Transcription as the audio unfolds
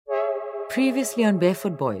Previously on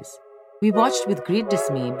Barefoot Boys, we watched with great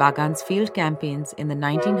dismay Bagan's failed campaigns in the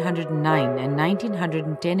 1909 and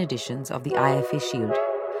 1910 editions of the IFA Shield,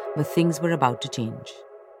 but things were about to change.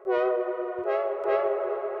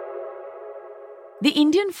 The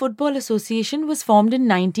Indian Football Association was formed in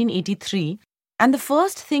 1983, and the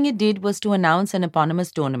first thing it did was to announce an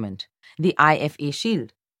eponymous tournament, the IFA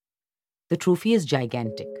Shield. The trophy is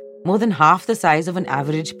gigantic, more than half the size of an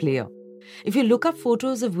average player. If you look up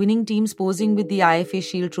photos of winning teams posing with the IFA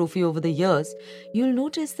Shield trophy over the years, you'll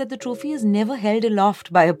notice that the trophy is never held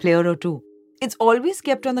aloft by a player or two. It's always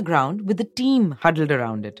kept on the ground with the team huddled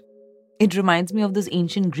around it. It reminds me of those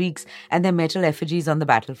ancient Greeks and their metal effigies on the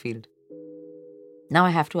battlefield. Now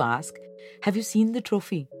I have to ask, have you seen the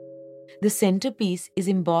trophy? The centerpiece is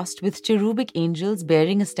embossed with cherubic angels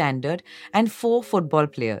bearing a standard and 4 football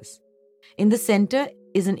players. In the center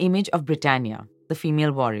is an image of Britannia, the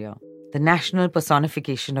female warrior, the national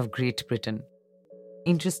personification of Great Britain.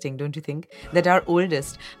 Interesting, don't you think, that our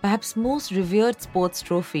oldest, perhaps most revered sports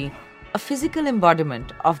trophy, a physical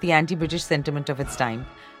embodiment of the anti-British sentiment of its time,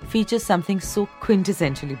 features something so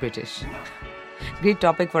quintessentially British. Great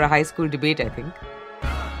topic for a high school debate, I think.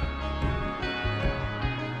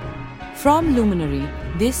 From Luminary,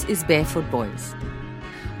 this is Barefoot Boys,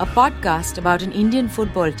 a podcast about an Indian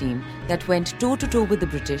football team that went toe-to-toe with the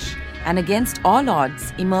British and against all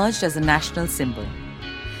odds emerged as a national symbol.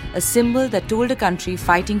 A symbol that told a country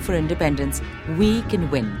fighting for independence, we can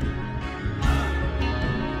win.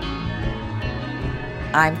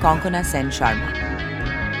 I'm Konkona Sen Sharma.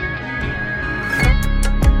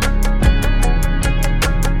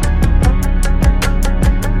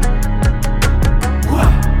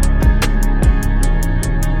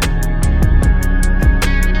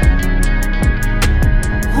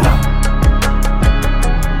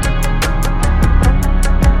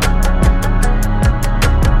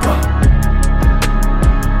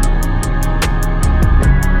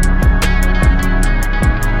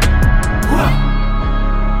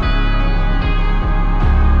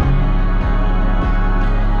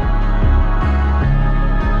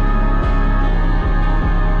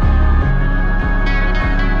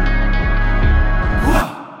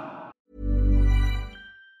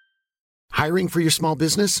 Hiring for your small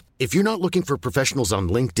business? If you're not looking for professionals on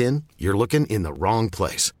LinkedIn, you're looking in the wrong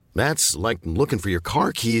place. That's like looking for your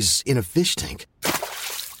car keys in a fish tank.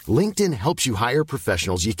 LinkedIn helps you hire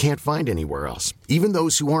professionals you can't find anywhere else, even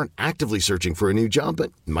those who aren't actively searching for a new job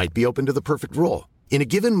but might be open to the perfect role. In a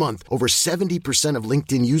given month, over 70% of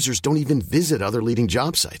LinkedIn users don't even visit other leading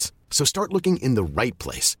job sites. So start looking in the right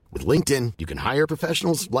place. With LinkedIn, you can hire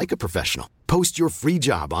professionals like a professional. Post your free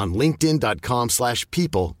job on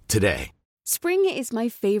linkedin.com/people today. Spring is my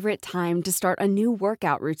favorite time to start a new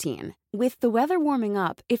workout routine. With the weather warming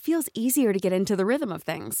up, it feels easier to get into the rhythm of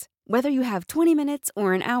things. Whether you have 20 minutes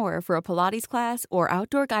or an hour for a Pilates class or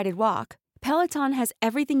outdoor guided walk, Peloton has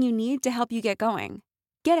everything you need to help you get going.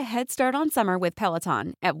 Get a head start on summer with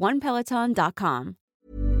Peloton at onepeloton.com.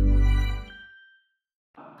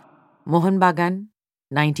 Mohun Bagan,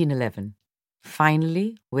 1911.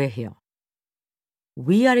 Finally, we're here.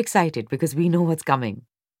 We are excited because we know what's coming.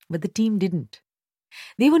 But the team didn't.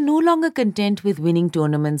 They were no longer content with winning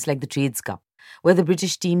tournaments like the Trades Cup, where the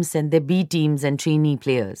British teams sent their B teams and trainee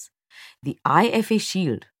players. The IFA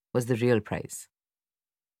Shield was the real prize.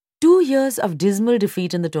 2 years of dismal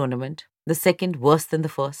defeat in the tournament, the second worse than the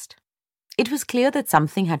first. It was clear that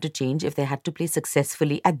something had to change if they had to play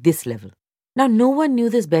successfully at this level. Now, no one knew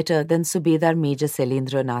this better than Subedar Major Sailen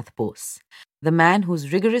Bose, the man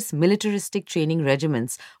whose rigorous militaristic training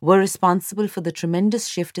regiments were responsible for the tremendous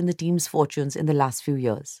shift in the team's fortunes in the last few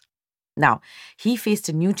years. Now, he faced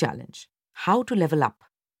a new challenge: how to level up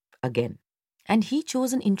again. And he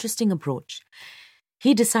chose an interesting approach.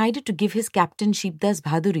 He decided to give his captain Shibdas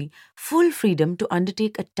Bhaduri full freedom to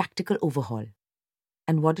undertake a tactical overhaul.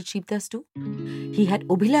 And what did Shibdas do? He had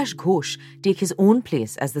Abhilash Ghosh take his own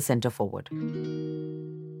place as the centre forward.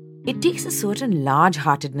 It takes a certain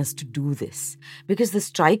large-heartedness to do this, because the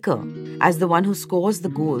striker, as the one who scores the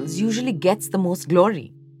goals, usually gets the most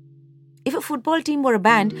glory. If a football team were a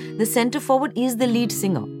band, the centre forward is the lead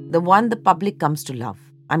singer, the one the public comes to love.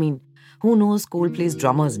 I mean, who knows Coldplay's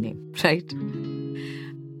drummer's name, right?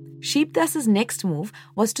 Shibdas's next move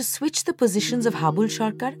was to switch the positions of Habul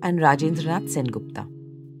Sarkar and Rajendranath Sengupta.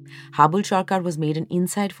 Habul Sarkar was made an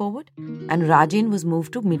inside forward and Rajen was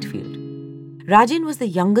moved to midfield. Rajen was the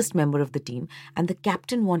youngest member of the team and the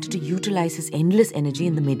captain wanted to utilize his endless energy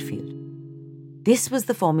in the midfield. This was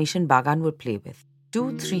the formation Bagan would play with,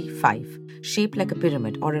 2-3-5, shaped like a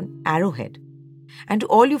pyramid or an arrowhead. And to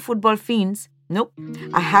all you football fiends, Nope,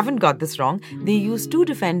 I haven't got this wrong. They used 2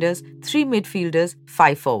 defenders, 3 midfielders,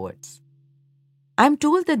 5 forwards. I'm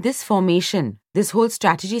told that this formation, this whole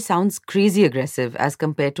strategy sounds crazy aggressive as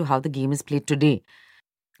compared to how the game is played today.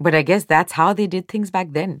 But I guess that's how they did things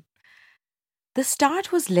back then. The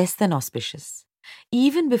start was less than auspicious.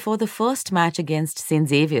 Even before the first match against St.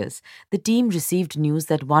 Xavier's, the team received news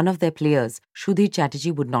that one of their players, Shudhir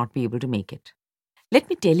Chatterjee, would not be able to make it. Let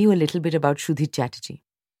me tell you a little bit about Shudhir Chatterjee.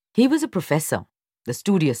 He was a professor, the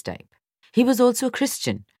studious type. He was also a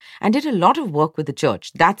Christian and did a lot of work with the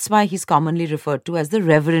church. That's why he's commonly referred to as the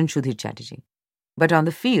Reverend Shudhir Chatterjee. But on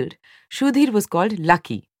the field, Shudhir was called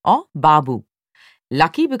Lucky or Babu.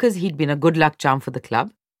 Lucky because he'd been a good luck charm for the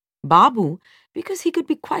club. Babu because he could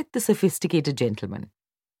be quite the sophisticated gentleman.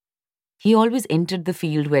 He always entered the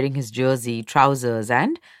field wearing his jersey, trousers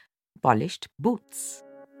and polished boots.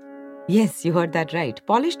 Yes, you heard that right.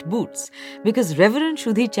 Polished boots. Because Reverend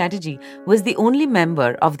Shudhir Chatterjee was the only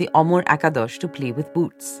member of the Amor Ekadosh to play with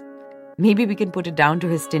boots. Maybe we can put it down to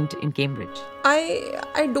his stint in Cambridge.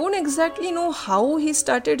 I don't exactly know how he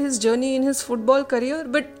started his journey in his football career,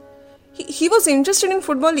 but he was interested in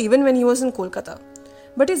football even when he was in Kolkata.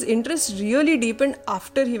 But his interest really deepened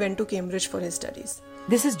after he went to Cambridge for his studies.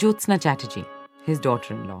 This is Jyotsna Chatterjee, his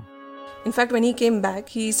daughter-in-law. In fact, when he came back,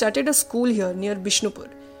 he started a school here near Bishnupur.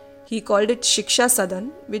 He called it Shiksha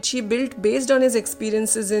Sadan, which he built based on his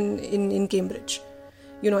experiences in Cambridge.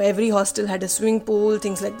 You know, every hostel had a swimming pool,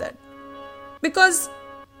 things like that. Because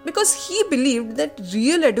he believed that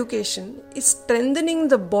real education is strengthening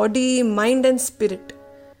the body, mind and spirit.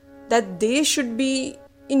 That they should be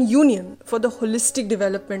in union for the holistic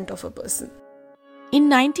development of a person. In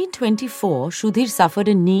 1924, Shudhir suffered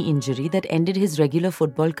a knee injury that ended his regular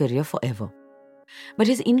football career forever. But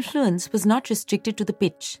his influence was not restricted to the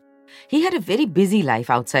pitch. He had a very busy life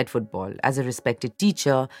outside football as a respected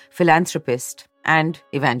teacher, philanthropist, and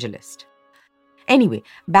evangelist. Anyway,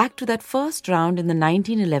 back to that first round in the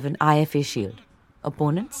 1911 IFA Shield.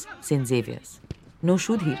 Opponents, St. Xavier's. No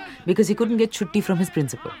Shudhir because he couldn't get chutti from his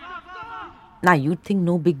principal. Now you'd think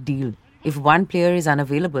no big deal. If one player is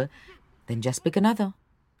unavailable, then just pick another.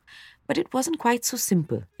 But it wasn't quite so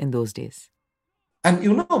simple in those days. And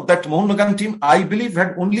you know, that Mohun Bagan team, I believe,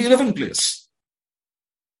 had only 11 players.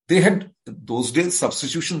 They had, those days,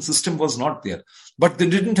 substitution system was not there. But they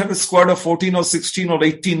didn't have a squad of 14 or 16 or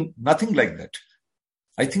 18, nothing like that.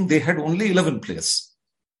 I think they had only 11 players.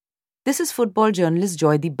 This is football journalist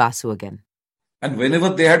Joydeep Basu again. And whenever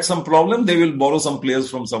they had some problem, they will borrow some players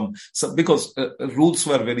from some because rules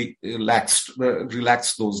were very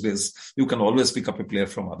relaxed those days. You can always pick up a player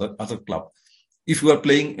from other club. If you are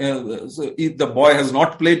playing, if the boy has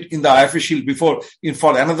not played in the IFA Shield before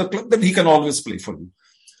for another club, then he can always play for you.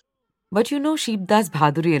 But you know Shibdas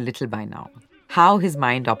Bhaduri a little by now. How his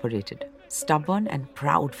mind operated. Stubborn and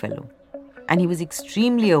proud fellow. And he was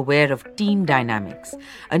extremely aware of team dynamics.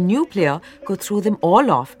 A new player could throw them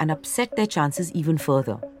all off and upset their chances even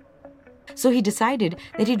further. So he decided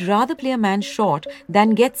that he'd rather play a man short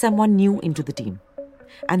than get someone new into the team.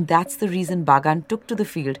 And that's the reason Bagan took to the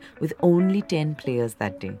field with only 10 players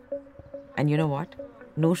that day. And you know what?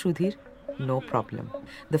 No Shudhir, no problem.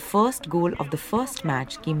 The first goal of the first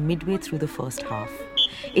match came midway through the first half.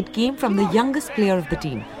 It came from the youngest player of the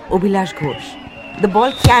team, Abhilash Ghosh. The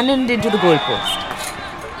ball cannoned into the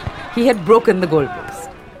goalpost. He had broken the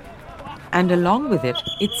goalpost. And along with it,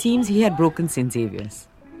 it seems he had broken St. Xavier's.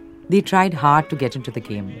 They tried hard to get into the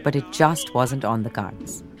game, but it just wasn't on the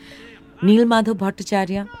cards. Neel Madhav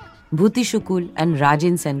Bhattacharya, Bhuti Shukul and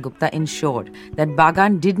Rajen Sengupta ensured that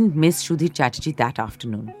Bagan didn't miss Shudhir Chatterjee that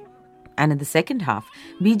afternoon. And in the second half,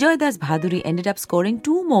 Shibdas Bhaduri ended up scoring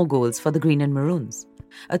 2 more goals for the Green and Maroons.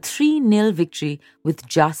 A 3-0 victory with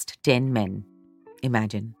just 10 men.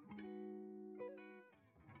 Imagine.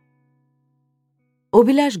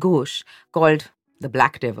 Abhilash Ghosh, called the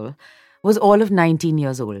Black Devil, was all of 19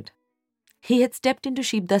 years old. He had stepped into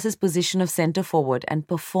Shibdas's position of centre forward and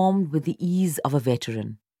performed with the ease of a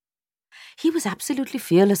veteran. He was absolutely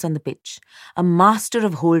fearless on the pitch, a master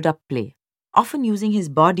of hold-up play, often using his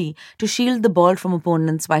body to shield the ball from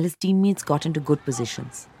opponents while his teammates got into good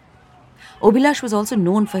positions. Abhilash was also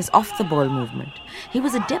known for his off-the-ball movement. He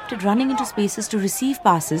was adept at running into spaces to receive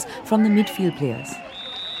passes from the midfield players.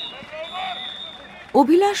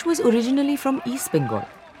 Abhilash was originally from East Bengal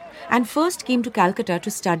and first came to Calcutta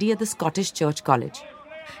to study at the Scottish Church College.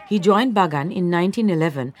 He joined Bagan in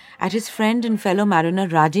 1911 at his friend and fellow mariner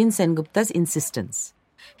Rajen Sengupta's insistence.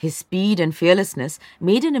 His speed and fearlessness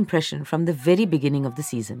made an impression from the very beginning of the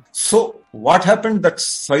season. So what happened that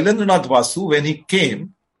Sailen Basu, when he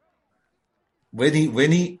came, when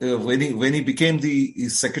he became the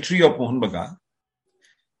secretary of Mohun Bagan,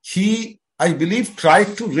 he, I believe,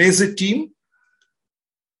 tried to raise a team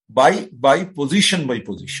by position by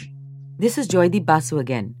position. This is Joydeep Basu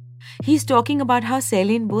again. He's talking about how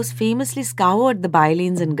Sailen Bose famously scoured the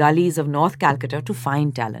bylanes and gullies of North Calcutta to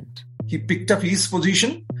find talent. He picked up his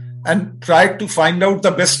position and tried to find out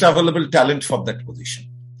the best available talent for that position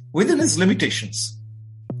within his limitations.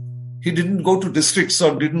 He didn't go to districts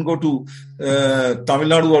or didn't go to Tamil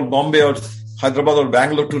Nadu or Bombay or Hyderabad or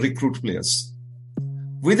Bangalore to recruit players.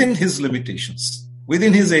 Within his limitations,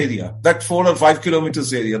 within his area, that 4 or 5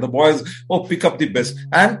 kilometers area, the boys pick up the best.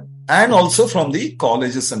 And also from the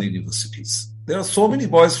colleges and universities. There are so many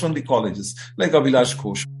boys from the colleges, like Abhilash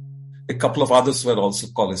Ghosh. A couple of others were also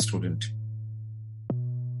college students.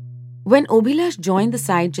 When Abhilash joined the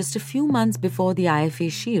side just a few months before the IFA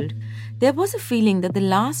Shield, there was a feeling that the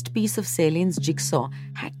last piece of Sailen's jigsaw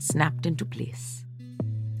had snapped into place.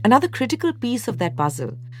 Another critical piece of that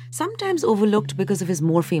puzzle, sometimes overlooked because of his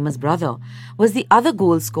more famous brother, was the other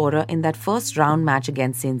goal scorer in that first round match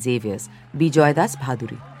against St. Xavier's, Shibdas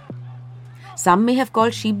Bhaduri. Some may have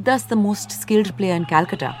called Shibdas the most skilled player in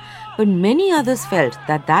Calcutta, but many others felt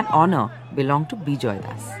that honour belonged to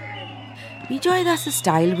Bijoy-Das. Bijoy-Das'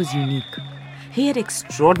 style was unique. He had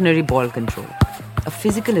extraordinary ball control, a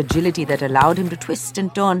physical agility that allowed him to twist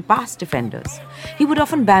and turn past defenders. He would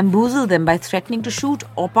often bamboozle them by threatening to shoot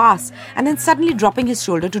or pass and then suddenly dropping his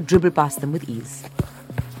shoulder to dribble past them with ease.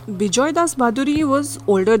 Bijoy-Das Bhaduri was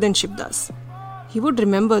older than Shibdas. He would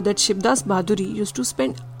remember that Shibdas Bhaduri used to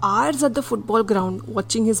spend hours at the football ground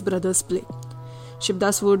watching his brothers play.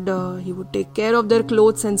 Shibdas would take care of their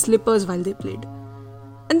clothes and slippers while they played.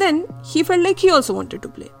 And then he felt like he also wanted to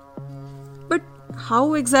play. But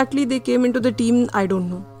how exactly they came into the team, I don't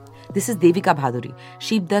know. This is Devika Bhaduri,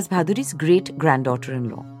 Shibdas Bhaduri's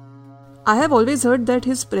great-granddaughter-in-law. I have always heard that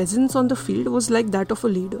his presence on the field was like that of a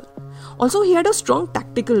leader. Also, he had a strong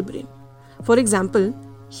tactical brain. For example,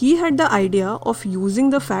 he had the idea of using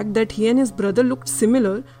the fact that he and his brother looked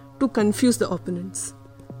similar to confuse the opponents.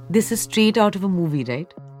 This is straight out of a movie,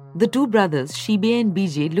 right? The two brothers, Shibe and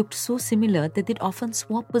BJ, looked so similar that they'd often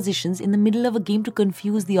swap positions in the middle of a game to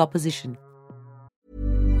confuse the opposition.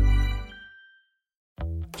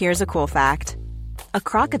 Here's a cool fact. A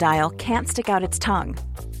crocodile can't stick out its tongue.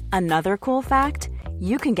 Another cool fact,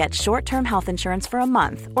 you can get short-term health insurance for a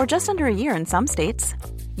month or just under a year in some states.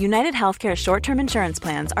 United Healthcare short-term insurance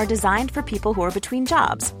plans are designed for people who are between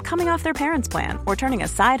jobs, coming off their parents' plan, or turning a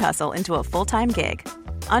side hustle into a full-time gig.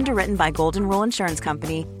 Underwritten by Golden Rule Insurance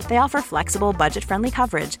Company, they offer flexible, budget-friendly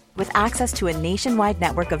coverage with access to a nationwide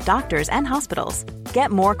network of doctors and hospitals.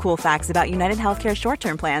 Get more cool facts about United Healthcare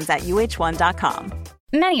short-term plans at uh1.com.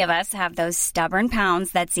 Many of us have those stubborn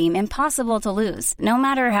pounds that seem impossible to lose, no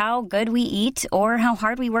matter how good we eat or how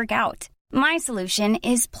hard we work out. My solution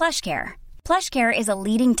is PlushCare. PlushCare is a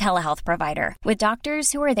leading telehealth provider with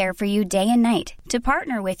doctors who are there for you day and night to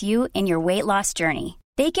partner with you in your weight loss journey.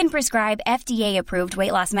 They can prescribe FDA-approved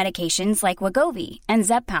weight loss medications like Wegovy and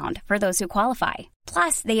Zepbound for those who qualify.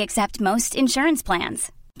 Plus, they accept most insurance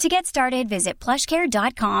plans. To get started, visit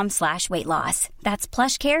plushcare.com/weightloss. That's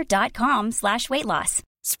plushcare.com/weightloss.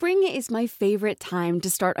 Spring is my favorite time to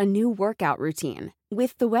start a new workout routine.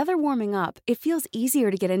 With the weather warming up, it feels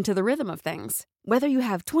easier to get into the rhythm of things. Whether you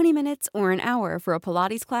have 20 minutes or an hour for a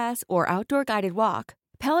Pilates class or outdoor guided walk,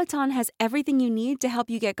 Peloton has everything you need to help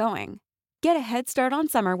you get going. Get a head start on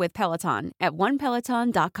summer with Peloton at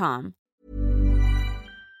onepeloton.com.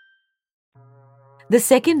 The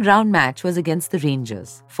second round match was against the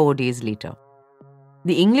Rangers 4 days later.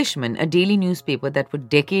 The Englishman, a daily newspaper that would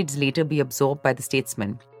decades later be absorbed by the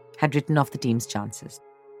Statesman, had written off the team's chances.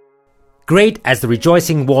 Great as the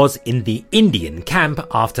rejoicing was in the Indian camp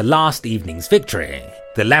after last evening's victory,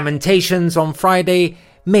 the lamentations on Friday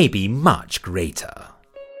may be much greater.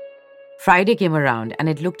 Friday came around and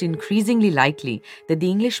it looked increasingly likely that the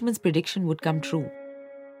Englishman's prediction would come true.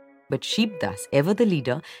 But Shibdas, ever the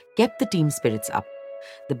leader, kept the team's spirits up.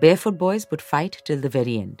 The Barefoot boys would fight till the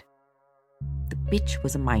very end. The pitch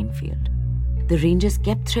was a minefield. The Rangers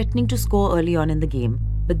kept threatening to score early on in the game,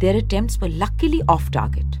 but their attempts were luckily off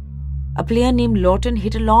target. A player named Lawton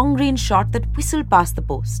hit a long-range shot that whistled past the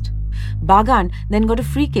post. Bagan then got a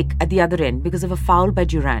free kick at the other end because of a foul by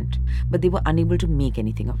Durant, but they were unable to make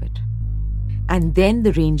anything of it. And then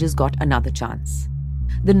the Rangers got another chance.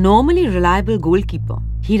 The normally reliable goalkeeper,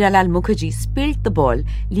 Hiralal Mukherjee, spilled the ball,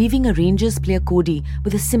 leaving a Rangers player Cody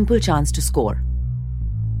with a simple chance to score.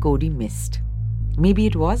 Cody missed. Maybe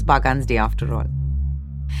it was Bagan's day after all.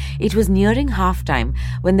 It was nearing half-time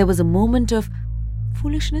when there was a moment of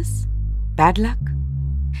foolishness, bad luck.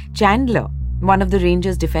 Chandler, one of the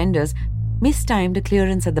Rangers' defenders, mistimed a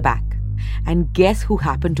clearance at the back. And guess who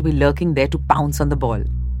happened to be lurking there to pounce on the ball?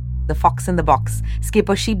 The fox in the box,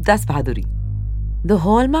 skipper Shibdas Bhaduri. The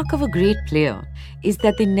hallmark of a great player is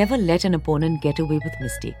that they never let an opponent get away with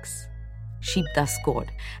mistakes. Shibdas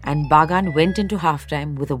scored, and Bagan went into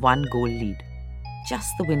halftime with a 1-goal lead. Just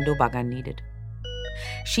the window Bagan needed.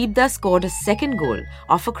 Shibdas scored a second goal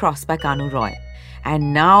off a cross by Kanu Roy,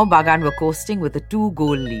 and now Bagan were coasting with a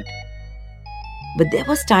 2-goal lead. But there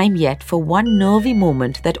was time yet for one nervy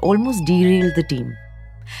moment that almost derailed the team.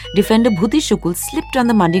 Defender Bhuti Shukul slipped on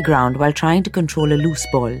the muddy ground while trying to control a loose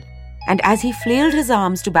ball. And as he flailed his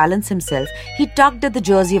arms to balance himself, he tugged at the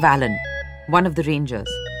jersey of Allen, one of the Rangers.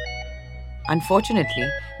 Unfortunately,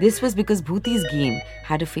 this was because Bhuti's game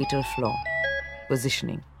had a fatal flaw: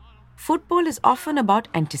 positioning. Football is often about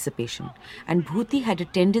anticipation, and Bhuti had a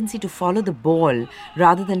tendency to follow the ball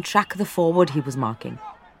rather than track the forward he was marking.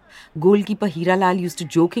 Goalkeeper Hiralal used to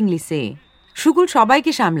jokingly say, "Shukul shobai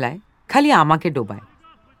ke shamlay, khali amake dobai."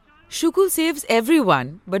 Shukul saves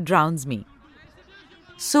everyone but drowns me.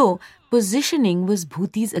 So, positioning was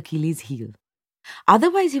Bhuti's Achilles heel.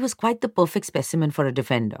 Otherwise, he was quite the perfect specimen for a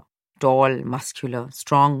defender. Tall, muscular,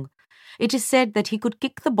 strong. It is said that he could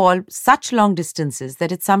kick the ball such long distances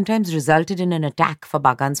that it sometimes resulted in an attack for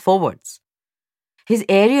Bagan's forwards. His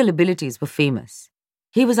aerial abilities were famous.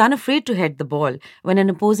 He was unafraid to head the ball when an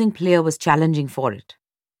opposing player was challenging for it.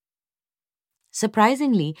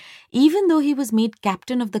 Surprisingly, even though he was made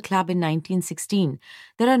captain of the club in 1916,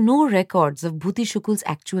 there are no records of Bhuti Shukul's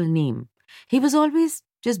actual name. He was always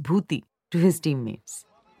just Bhuti to his teammates.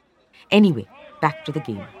 Anyway, back to the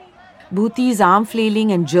game. Bhuti's arm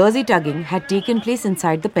flailing and jersey tugging had taken place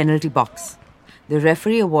inside the penalty box. The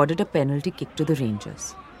referee awarded a penalty kick to the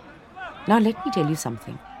Rangers. Now let me tell you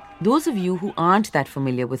something. Those of you who aren't that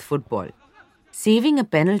familiar with football, saving a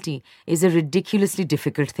penalty is a ridiculously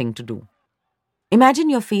difficult thing to do. Imagine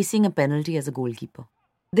you're facing a penalty as a goalkeeper.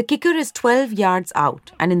 The kicker is 12 yards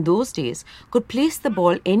out and in those days could place the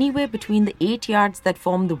ball anywhere between the 8 yards that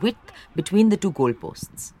form the width between the two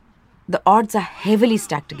goalposts. The odds are heavily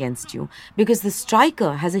stacked against you because the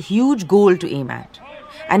striker has a huge goal to aim at.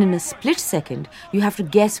 And in a split second, you have to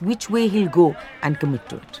guess which way he'll go and commit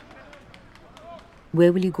to it.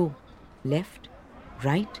 Where will you go? Left?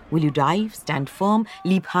 Right? Will you dive, stand firm,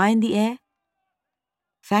 leap high in the air?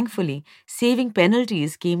 Thankfully, saving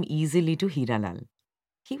penalties came easily to Hiralal.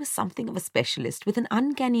 He was something of a specialist with an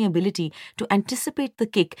uncanny ability to anticipate the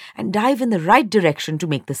kick and dive in the right direction to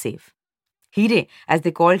make the save. Hire, as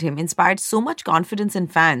they called him, inspired so much confidence in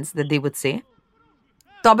fans that they would say,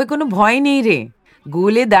 "Tobe kono bhoy nei re,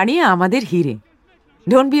 gole dadiye amader Hire.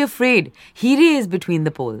 Don't be afraid, Hire is between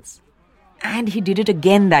the poles." And he did it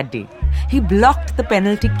again that day. He blocked the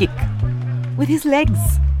penalty kick with his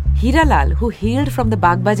legs. Hiralal, who hailed from the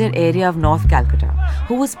Bagbajar area of North Calcutta,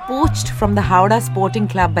 who was poached from the Howrah Sporting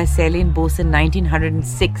Club by Sailen Bose in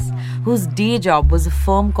 1906, whose day job was a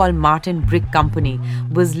firm called Martin Brick Company,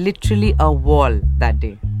 was literally a wall that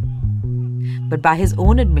day. But by his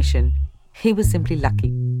own admission, he was simply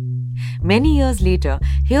lucky. Many years later,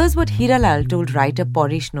 here's what Hiralal told writer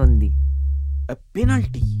Porish Nondi. A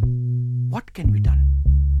penalty. What can be done?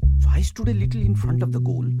 So I stood a little in front of the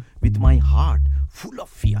goal with my heart full of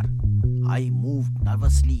fear. I moved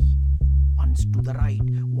nervously, once to the right,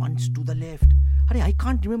 once to the left. I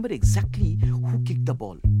can't remember exactly who kicked the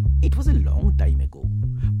ball. It was a long time ago.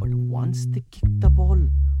 But once they kicked the ball,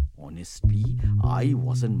 honestly, I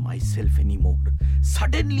wasn't myself anymore.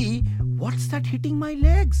 Suddenly, what's that hitting my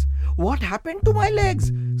legs? What happened to my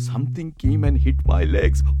legs? Something came and hit my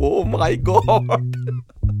legs. Oh my God!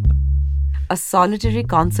 A solitary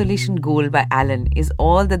consolation goal by Allen is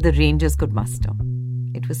all that the Rangers could muster.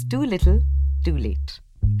 It was too little, too late.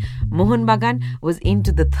 Mohun Bagan was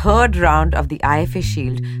into the third round of the IFA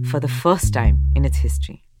Shield for the first time in its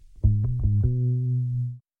history.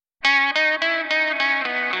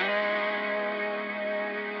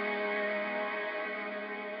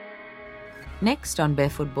 Next on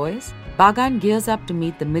Barefoot Boys, Bagan gears up to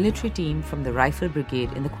meet the military team from the Rifle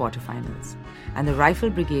Brigade in the quarterfinals. And the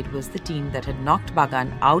Rifle Brigade was the team that had knocked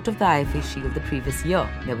Bagan out of the IFA Shield the previous year.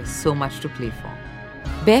 There was so much to play for.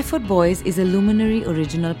 Barefoot Boys is a Luminary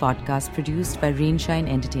original podcast produced by Rainshine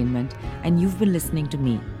Entertainment, and you've been listening to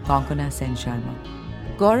me, Konkona Sen Sharma.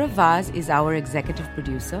 Gaurav Vaz is our executive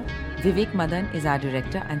producer, Vivek Madan is our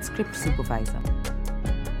director and script supervisor.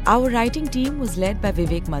 Our writing team was led by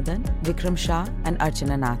Vivek Madan, Vikram Shah and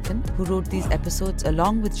Archana Nathan, who wrote these episodes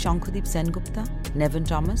along with Shankhudeep Sengupta, Nevin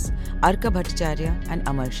Thomas, Arka Bhattacharya and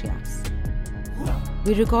Amar Shyas.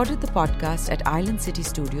 We recorded the podcast at Island City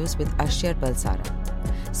Studios with Ashyar Balsara.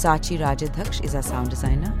 Sachi Rajadhaksh is our sound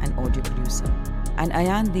designer and audio producer. and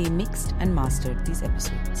Ayandi mixed and mastered these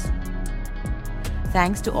episodes.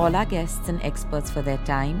 Thanks to all our guests and experts for their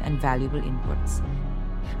time and valuable inputs.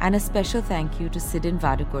 And a special thank you to Sailen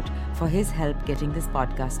Bose for his help getting this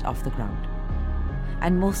podcast off the ground.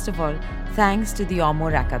 And most of all, thanks to the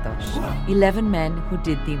Amor Ekadosh, 11 men who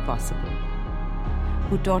did the impossible,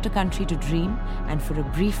 who taught a country to dream and for a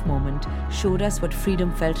brief moment showed us what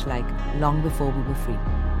freedom felt like long before we were free.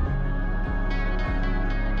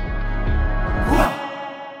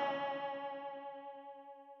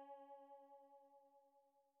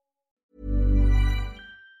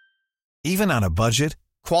 Even on a budget,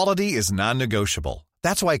 quality is non-negotiable.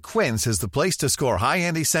 That's why Quince is the place to score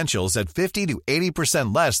high-end essentials at 50 to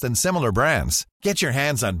 80% less than similar brands. Get your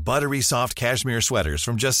hands on buttery soft cashmere sweaters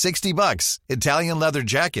from just $60, Italian leather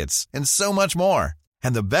jackets, and so much more.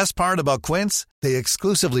 And the best part about Quince, they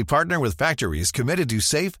exclusively partner with factories committed to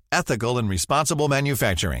safe, ethical, and responsible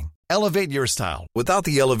manufacturing. Elevate your style without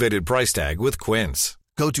the elevated price tag with Quince.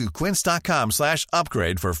 Go to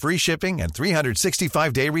quince.com/upgrade for free shipping and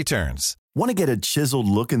 365-day returns. Want to get a chiseled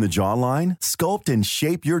look in the jawline? Sculpt and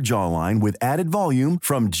shape your jawline with added volume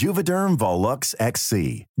from Juvederm Volux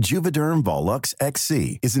XC. Juvederm Volux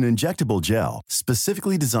XC is an injectable gel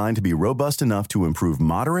specifically designed to be robust enough to improve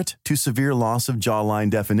moderate to severe loss of jawline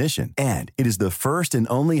definition. And it is the first and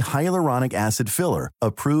only hyaluronic acid filler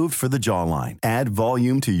approved for the jawline. Add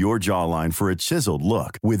volume to your jawline for a chiseled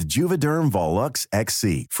look with Juvederm Volux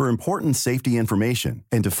XC. For important safety information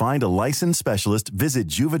and to find a licensed specialist, visit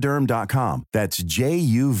juvederm.com. That's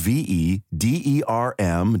JUVEDERM.com.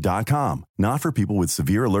 Not for people with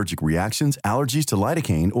severe allergic reactions, allergies to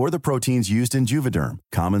lidocaine, or the proteins used in Juvederm.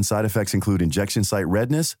 Common side effects include injection site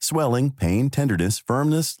redness, swelling, pain, tenderness,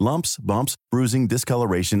 firmness, lumps, bumps, bruising,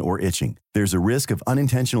 discoloration, or itching. There's a risk of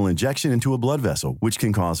unintentional injection into a blood vessel, which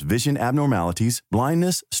can cause vision abnormalities,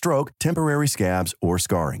 blindness, stroke, temporary scabs, or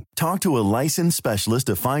scarring. Talk to a licensed specialist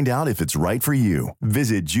to find out if it's right for you.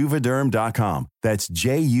 Visit Juvederm.com. That's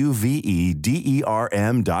JUVEDERM.com.